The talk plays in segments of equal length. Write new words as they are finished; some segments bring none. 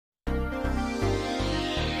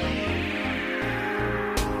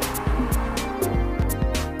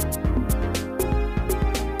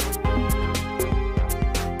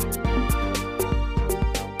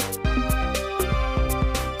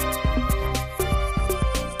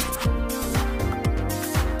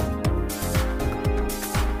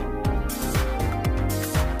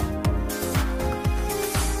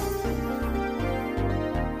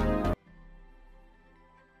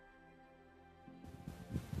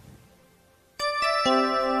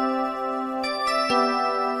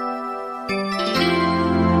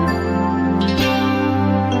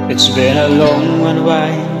It's been a long and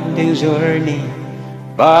winding journey,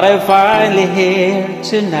 but I'm finally here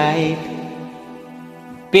tonight,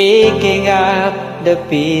 picking up the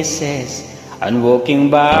pieces and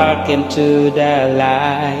walking back into the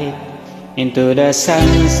light, into the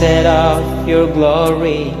sunset of your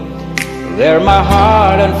glory, where my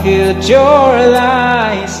heart and future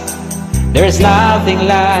lies. There's nothing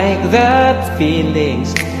like that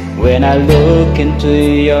feelings when I look into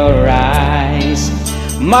your eyes.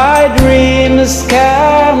 My dreams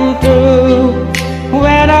come true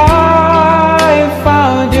when I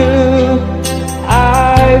found you.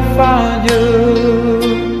 I found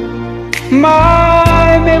you,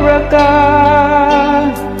 my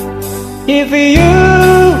miracle. If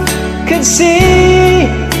you could see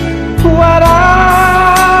what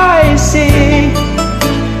I see,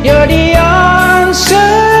 you're the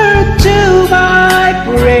answer to my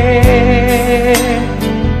prayer.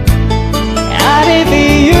 And if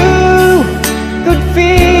you could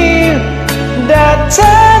feel the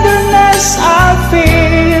tenderness I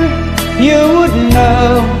feel, you would know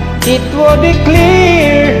it would be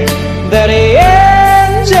clear that the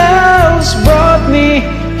angels brought me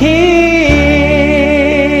here.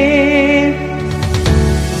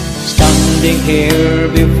 Standing here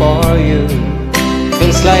before you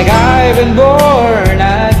feels like I've been born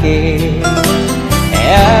again.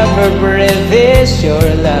 Every breath is your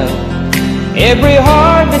love, every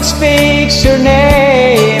heart that speaks your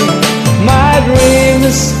name. My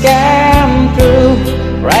dreams come true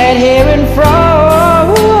right here in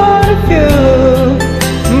front of you,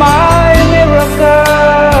 my miracle.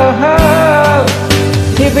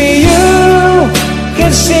 If you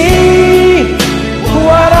could see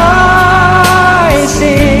what I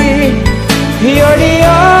see, you're the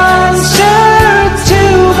answer to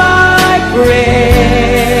my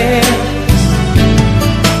prayer.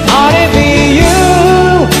 And if you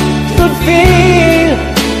could feel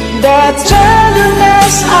the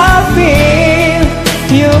tenderness I feel,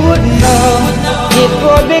 you would know it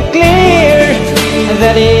would be clear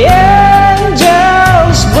that the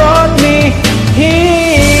angels brought me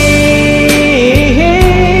here.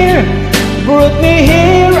 Brought me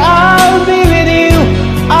here, I'll be with you,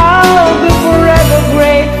 I'll be forever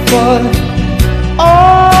grateful,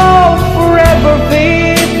 oh, forever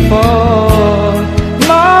faithful.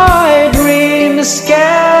 My dreams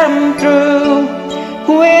came true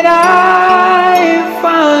when I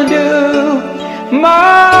found you,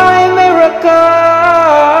 my miracle.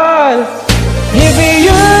 If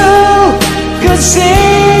you could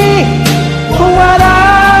see what I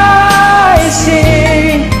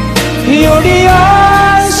see, you're the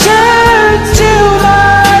answer to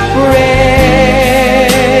my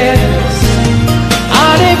prayer.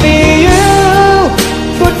 And if you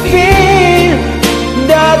could feel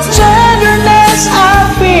the tenderness I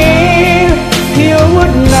feel, you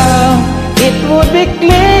would know it would be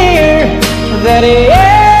clear that the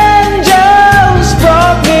angels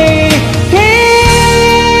brought me here.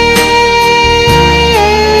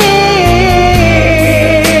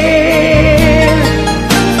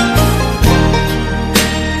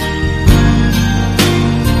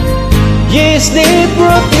 Yes, they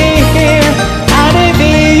brought me here. And if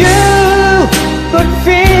you could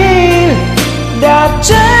feel the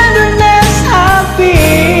tenderness I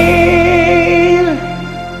feel,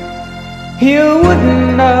 you would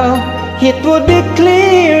know it would be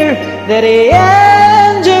clear that the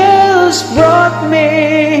angels brought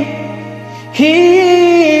me here.